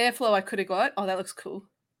Airflow I could have got. Oh, that looks cool.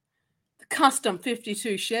 The Custom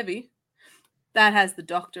 52 Chevy. That has the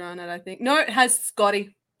Doctor on it, I think. No, it has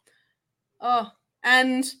Scotty. Oh,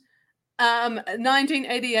 and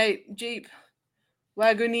 1988 Jeep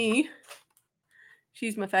Wagoneer.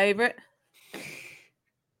 She's my favorite.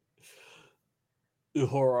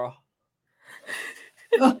 Uhura.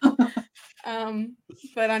 But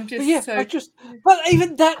I'm just But yeah, so but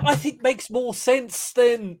even that I think makes more sense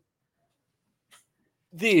than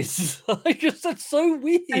this. That's so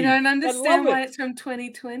weird. I don't understand love why it. it's from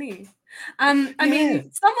 2020. I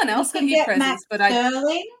mean, someone else You got can you get presents, Max but I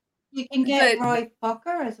Sterling. You can get but- Roy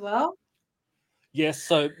Fokker as well. Yes,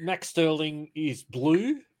 so Max Sterling is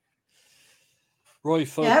blue. Roy Yeah,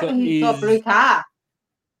 Fokker and he's got is blue car.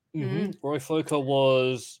 Roy Fokker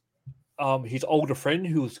was his older friend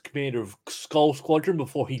who was commander of Skull Squadron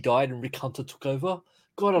before he died and Rick Hunter took over.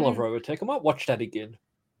 God, I love Robotech. I might watch that again.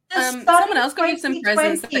 someone else got you some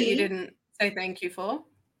presents that 2020 you didn't say thank you for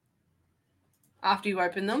after you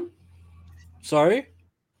opened them. Sorry?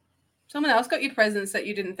 Someone else got you presents that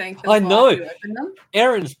you didn't thank them I for know. after you opened them.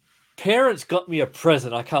 Erin's parents got me a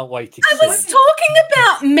present. I can't wait to I see. was talking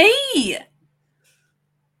about me.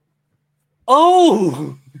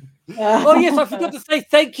 Oh! Oh, yes, I forgot to say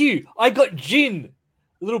thank you. I got gin.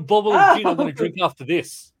 A little bottle of gin I'm going to drink after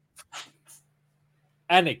this.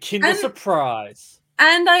 And a Kinder Surprise.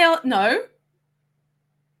 And I no.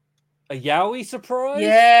 A Yowie surprise?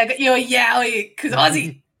 Yeah, I got you a Yowie because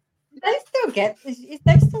Aussie. They still get. Is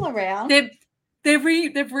they still around? They've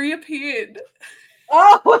reappeared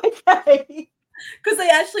Oh, okay. because they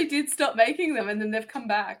actually did stop making them and then they've come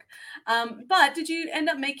back. But did you end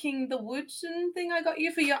up making the Woodson thing I got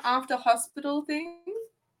you for your after hospital thing?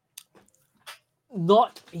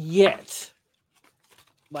 Not yet.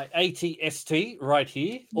 My ATST right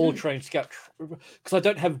here, All Train Scout, because I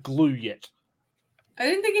don't have glue yet. I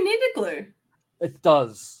didn't think you needed glue. It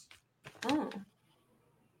does. Oh.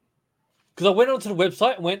 Because I went onto the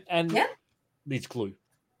website and went and needs glue.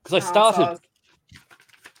 Because I started.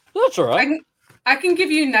 That's all right. I can give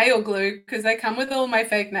you nail glue because they come with all my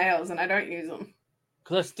fake nails and I don't use them.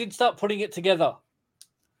 Because I did start putting it together.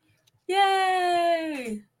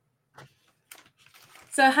 Yay!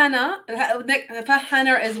 So Hannah, for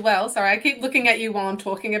Hannah as well. Sorry, I keep looking at you while I'm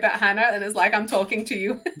talking about Hannah, and it's like I'm talking to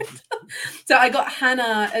you. So I got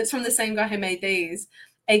Hannah. It's from the same guy who made these.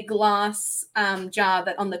 A glass jar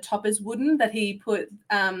that on the top is wooden that he put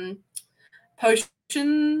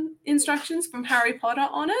potion instructions from Harry Potter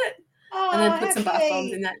on it. And then put some bath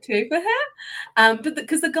bombs in that too for her. But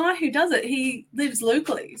because the guy who does it, he lives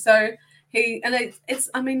locally, so it's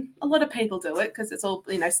I mean, a lot of people do it because it's all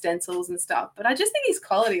stencils and stuff. But I just think his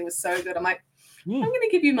quality was so good. I'm like, I'm going to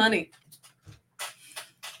give you money.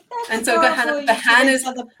 And so I got Hannah. The Hannah's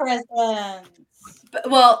the presents.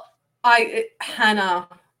 Well, Hannah.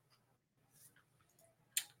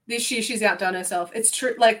 This year she's outdone herself. It's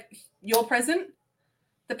true. Like your present,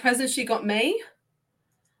 the present she got me.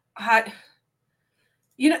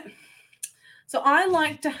 So I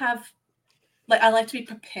like to have, I like to be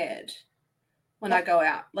prepared when I go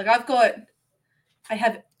out. I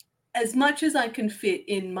have as much as I can fit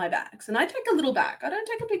in my bags, and I take a little bag. I don't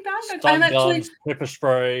take a big bag. Stun guns, pepper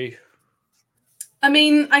spray. I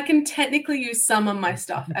mean, I can technically use some of my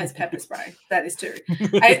stuff as pepper spray. That is true.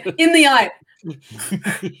 In the eye.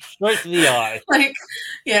 Straight to the eye.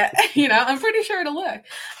 I'm pretty sure it'll work.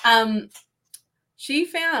 She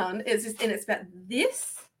found it's about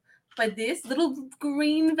this by this little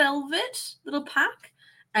green velvet little pack,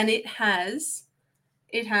 and it has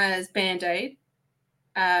Band-Aid,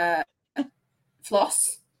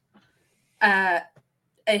 floss.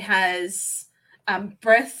 It has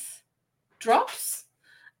breath drops.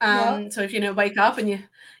 So if wake up and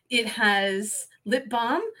it has lip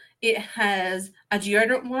balm. It has a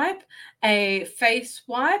deodorant wipe, a face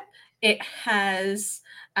wipe. It has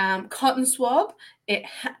cotton swab.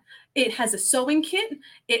 It has a sewing kit.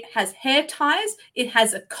 It has hair ties. It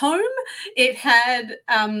has a comb. It had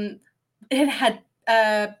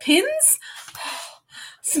pins.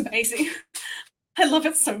 It's amazing. I love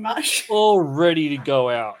it so much. All ready to go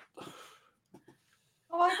out.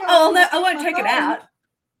 Oh no, I won't take it out.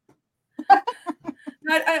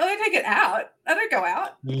 No, I won't take it out. I don't go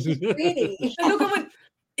out. Really?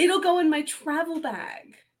 It'll go in my travel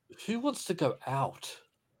bag. Who wants to go out?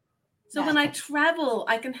 So when I travel,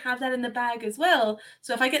 I can have that in the bag as well.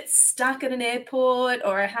 So if I get stuck at an airport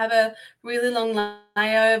or I have a really long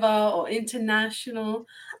layover or international,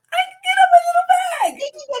 I can get up my little bag.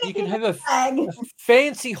 You can have a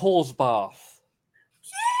fancy horse bath.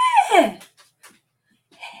 Yeah.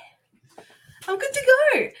 I'm good to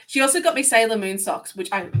go. She also got me Sailor Moon socks, which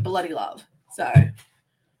I bloody love. So, and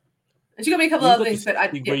she got me a couple other things, but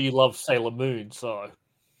where you love Sailor Moon, so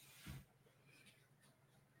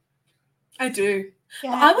I do.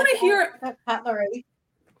 Yeah, I want to hear that cutlery.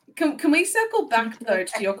 Can we circle back though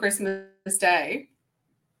to your Christmas Day?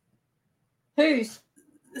 Whose?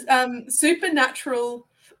 Supernatural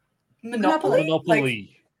Monopoly.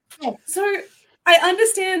 Monopoly. Like, so I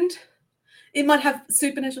understand it might have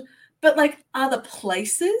supernatural, but like are the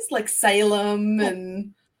places like Salem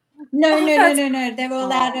and No. They're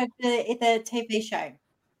all out of the TV show.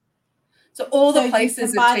 So all the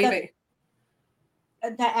places of TV.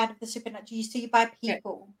 They're out of the supernatural. So you buy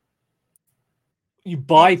people. You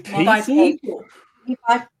buy people? You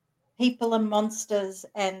buy people and monsters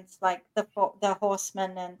and like the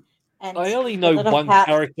horsemen and I only know one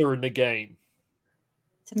character in the game.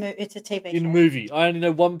 It's a TV show. In the movie. I only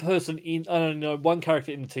know one character in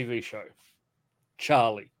the TV show.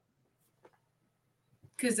 Charlie.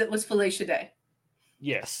 Because it was Felicia Day.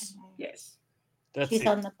 Yes. Yes. She's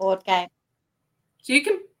on the board game. So you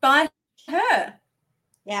can buy her.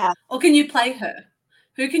 Yeah. Or can you play her?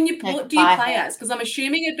 Who can you what do you play as? Because I'm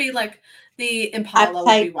assuming it'd be like the Impala. I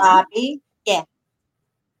play Barbie. Yeah.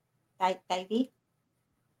 Baby.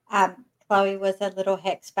 Chloe was a little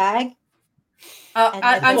hex bag.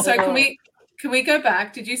 I'm sorry, can we go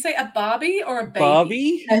back? Did you say a Barbie or a baby?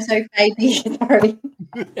 Barbie? No, so baby. Sorry.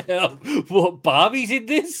 What, Barbie's in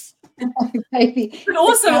this? Baby. But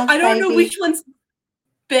also, I don't know which one's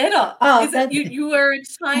better. Oh, is it you were a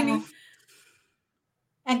tiny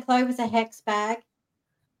and Chloe was a hex bag.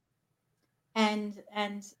 And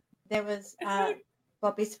there was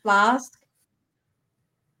Bobby's flask.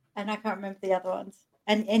 And I can't remember the other ones.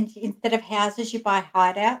 And instead of houses, you buy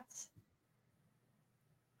hideouts.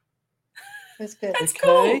 It was good. That's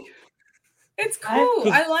cool. It's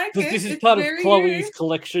cool. I like it. This is part of Chloe's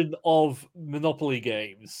collection of Monopoly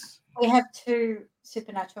games. We have 2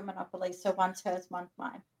 supernatural Monopolies, so one's hers, one's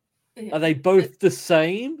mine. Are they both the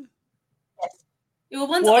same? Yes. Well,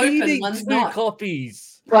 one's Why open, do you need one's 2 not.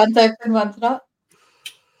 copies? One's open, one's not.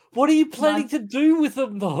 What are you planning to do with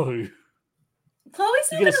them, though?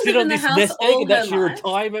 Chloe's not going to sit on this nest egg and that's your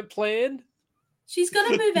retirement plan? She's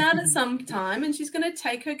going to move out at some time and she's going to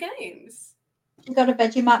take her games. She's got a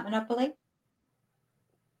Vegemite Monopoly.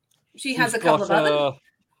 She has a couple of other.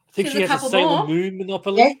 I think she has a Sailor Moon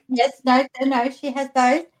Monopoly. Yes, no, she has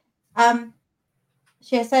those.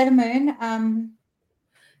 She has Sailor Moon.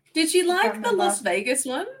 Did she like the Las Vegas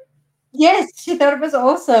one? Yes, she thought it was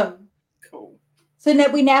awesome. Cool. So now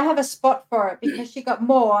we have a spot for it because she got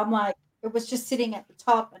more. I'm like, it was just sitting at the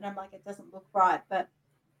top, and I'm like, it doesn't look right. But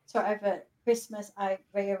so over Christmas, I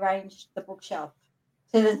rearranged the bookshelf,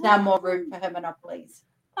 so there's now more room for her Monopolies.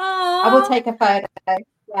 Aww. I will take a photo.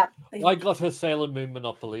 Yeah. I got her Sailor Moon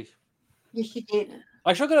Monopoly. Yes, you did.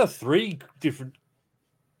 Actually, I got her 3 different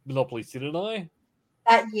Monopolies, didn't I?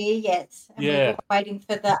 That year, yes. And yeah. we were waiting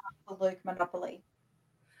for the Uncle Luke Monopoly.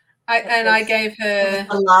 I gave her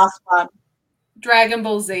the last one. Dragon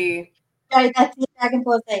Ball Z. No, that's the Dragon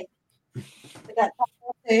Ball Z. We got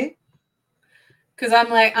that too. Because I'm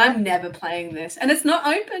like, I'm never playing this. And it's not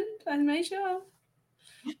open, I made sure.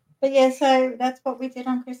 But yeah, so that's what we did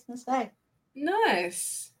on Christmas Day.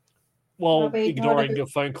 Nice. Well, ignoring your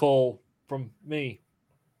phone call from me.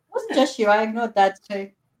 It wasn't just you, I ignored that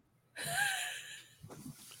too.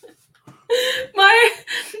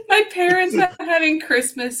 My parents are having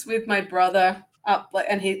Christmas with my brother up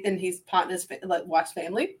and his partner's wife's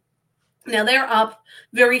family. Now they're up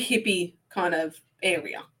very hippie kind of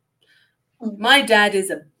area. My dad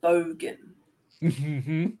is a bogan.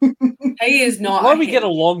 He is not. Why do we get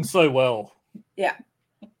along so well? Yeah.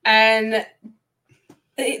 And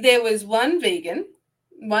there was one vegan,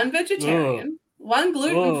 one vegetarian, one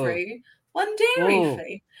gluten-free, one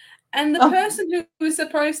dairy-free. And the person who was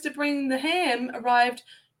supposed to bring the ham arrived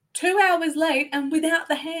 2 hours late and without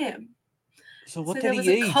the ham. So what So did there was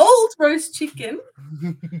he a eat? cold roast chicken.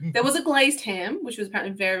 There was a glazed ham, which was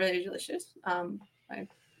apparently very, very delicious.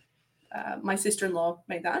 My sister-in-law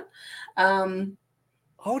made that. I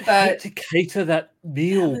would but hate to cater that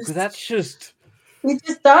meal was- because that's just. You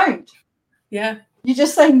just don't. Yeah. You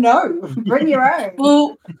just say no. Bring your own.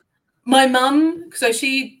 Well, my mum, so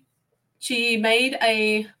she made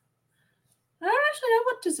a. I don't actually know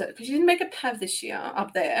what dessert because she didn't make a pav this year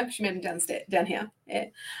up there. She made them downstairs, down here. Yeah.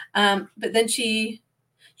 But then she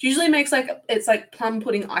usually makes it's like plum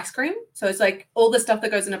pudding ice cream. So it's like all the stuff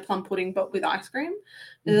that goes in a plum pudding, but with ice cream.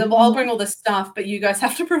 Mhm. Well, I'll bring all the stuff, but you guys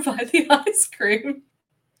have to provide the ice cream.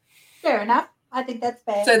 Fair enough. I think that's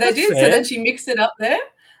fair. So they That's did. fair. So then she mixed it up there.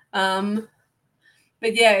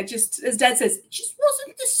 But yeah, it just, as Dad says, it just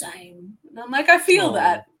wasn't the same. And I'm like, I feel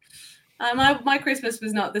that. My Christmas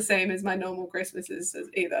was not the same as my normal Christmases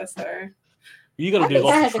either. So You got to I do think I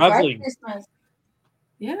lots had of a great traveling. Christmas.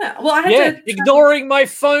 yeah, well, I had to ignoring my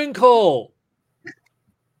phone call. It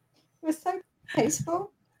was so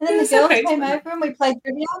peaceful. And then It the was so girls came peaceful. over and we played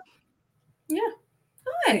trivia.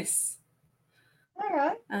 Nice. All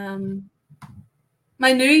right.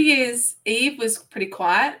 My New Year's Eve was pretty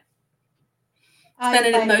quiet.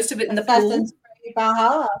 Spent most of it in the pool. Assassin's Creed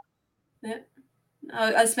Valhalla.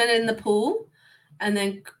 I spent it in the pool, and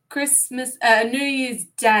then New Year's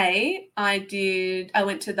Day, I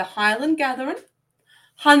went to the Highland Gathering.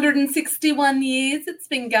 161 years it's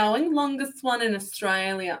been going, longest one in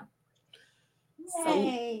Australia.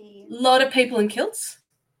 Yay. So, a lot of people in kilts.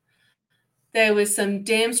 There was some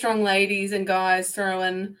damn strong ladies and guys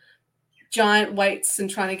throwing giant weights and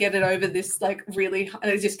trying to get it over this really,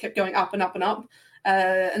 and it just kept going up and up and up.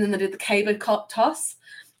 And then they did the caber toss,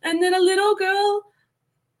 and then a little girl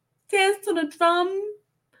danced on a drum.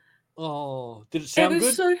 Oh, did it sound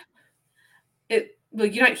good? Well,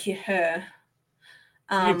 you don't hear her.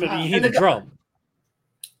 Yeah, but you hear the drum.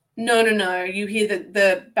 No. You hear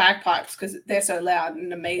the bagpipes because they're so loud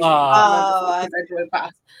and amazing. Oh,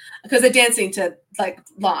 because they're dancing to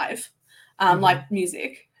live, live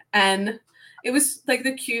music, and it was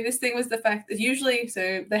the cutest thing was the fact that usually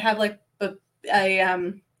they have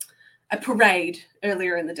a parade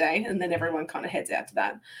earlier in the day, and then everyone kind of heads out to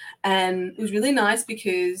that, and it was really nice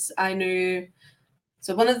because I knew.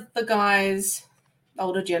 So one of the guys,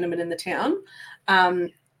 older gentleman in the town,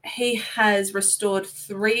 he has restored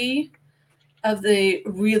 3 of the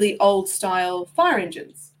really old style fire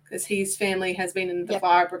engines because his family has been in the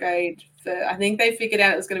fire brigade for, I think they figured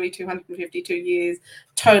out it was going to be 252 years,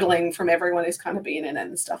 totaling from everyone who's kind of been in it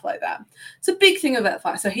and stuff like that. It's a big thing about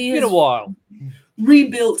fire. So he has been a while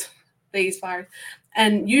rebuilt these fires.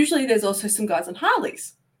 And usually there's also some guys on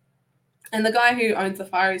Harleys. And the guy who owns the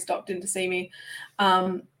fire, he stopped in to see me.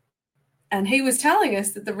 And he was telling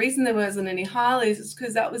us that the reason there wasn't any Harleys is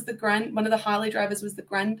because that was one of the Harley drivers was the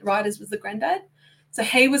granddad. So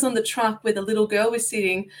he was on the truck where the little girl was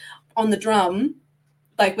sitting on the drum,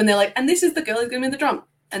 when they're like, and this is the girl who's going to be the drum.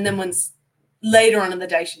 And then once later on in the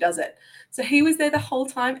day, she does it. So he was there the whole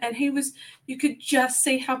time, and you could just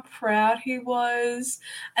see how proud he was.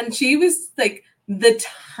 And she was the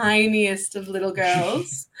tiniest of little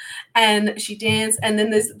girls, and she danced. And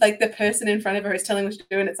then there's the person in front of her is telling what she's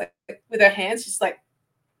doing. It's with her hands, she's like,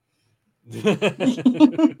 it's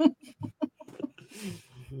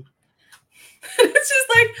just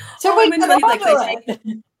so we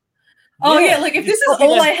if this is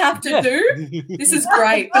all I have to do, this is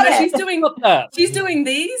great. But no, she's doing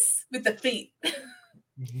these with the feet.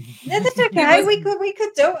 Yeah, that's okay. We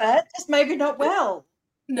could do it, just maybe not well.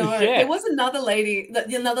 No, there was another lady,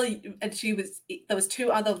 and there was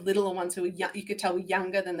 2 other littler ones who were you could tell were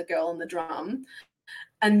younger than the girl on the drum,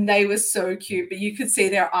 and they were so cute, but you could see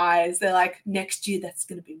their eyes. They're like, next year that's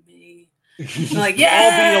going to be me. And like, yeah,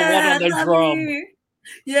 I'll be the one on the drum. You.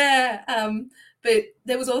 Yeah, but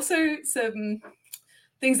there was also some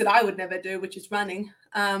things that I would never do, which is running.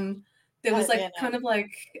 There was kind of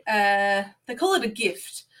they call it a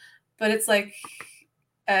gift, but it's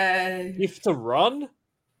gift to run.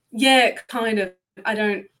 Yeah, kind of. I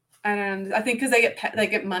don't. I think because they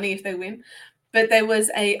get money if they win. But there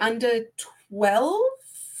was a under 12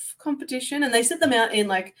 competition, and they set them out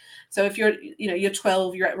in so if you're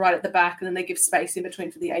 12, you're right at the back, and then they give space in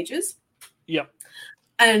between for the ages. Yep.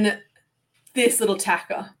 And this little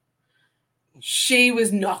tacker, she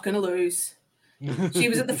was not going to lose. She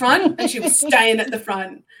was at the front, and she was staying at the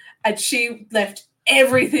front, and she left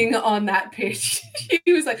everything on that pitch. She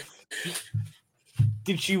was like.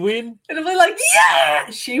 Did she win? And I'm like, yeah,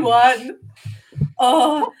 she won.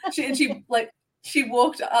 Oh, she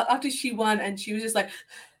walked up after she won, and she was just like,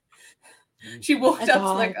 she walked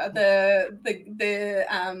up to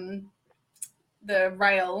the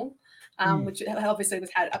rail, which obviously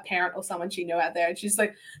had a parent or someone she knew out there, and she's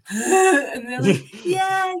like, and they're like,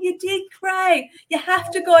 "Yeah, you did great. You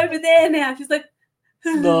have to go over there now." She's like,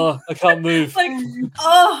 No, I can't move. like,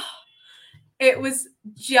 oh, it was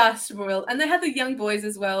just royal. And they had the young boys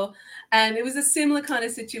as well, and it was a similar kind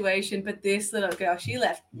of situation. But this little girl, she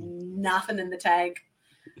left nothing in the tank.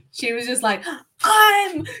 She was just like,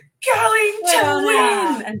 "I'm going to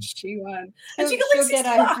win," and she won. And she got like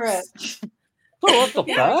 $60. Oh, that's not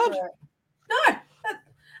bad. No.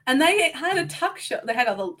 And they had a tuck shop. They had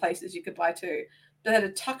other places you could buy too. They had a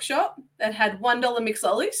tuck shop that had $1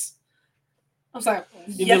 mixolis. I was like,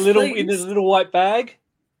 yes, in the little white bag.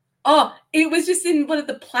 Oh, it was just in one of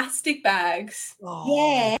the plastic bags.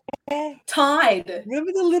 Oh. Yeah. Tied.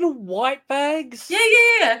 Remember the little white bags?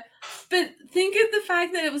 Yeah. But think of the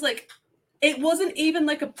fact that it was like, it wasn't even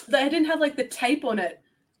like they didn't have like the tape on it.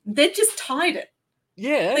 They just tied it.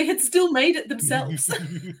 Yeah. They had still made it themselves.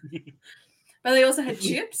 But they also had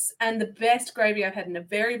chips and the best gravy I've had in a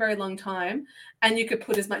very, very long time. And you could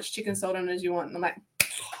put as much chicken salt on as you want. And I'm like,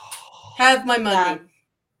 have my money.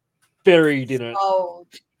 Buried in it. Oh.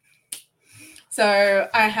 So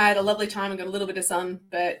I had a lovely time and got a little bit of sun,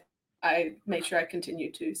 but I made sure I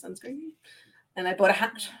continued to sunscreen. And I bought a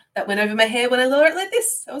hat that went over my hair when I lowered it like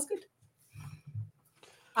this. That was good.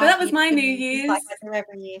 So that was my New Year's. Like I do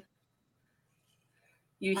every year.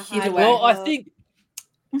 You hid away. Well, I think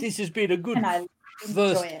this has been a good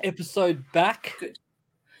first episode back. Good.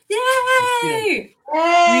 Yay!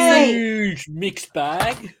 Huge mixed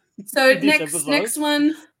bag. So next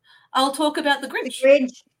one, I'll talk about the Grinch. The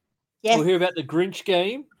Grinch. Yes. We'll hear about the Grinch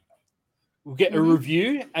game. We'll get a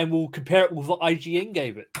review and we'll compare it with what IGN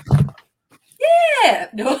gave it. Yeah.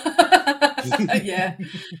 No. Yeah.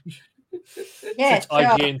 Yeah.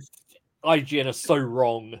 IGN are so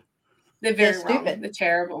wrong. They're very wrong. Stupid. They're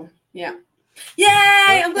terrible. Yeah. Yay!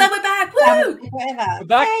 I'm glad we're back. Woo! We're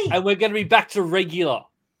back and we're going to be back to regular.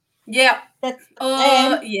 Yeah. That's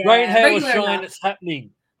yeah. Rain, hail, or shine, it's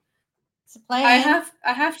happening. It's a plan.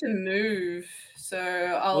 I have to move, so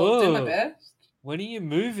I'll do my best. When are you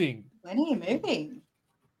moving? Well,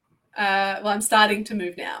 I'm starting to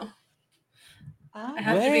move now. I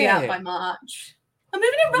have to be out by March. I'm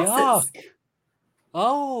moving to Russ's. Yuck.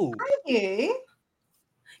 Oh. Are you?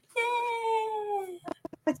 Yeah.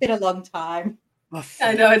 It's been a long time.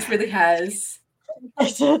 I know, it really has.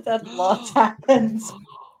 A lot happened.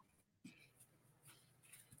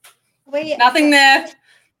 Nothing there.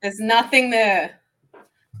 There's nothing there.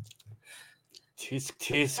 Tisk,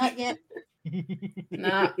 tisk. Not yet.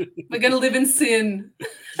 Nah, we're going to live in sin.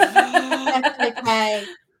 That's okay.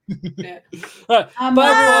 Yeah. Right,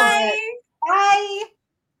 bye.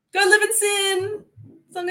 Go live in sin.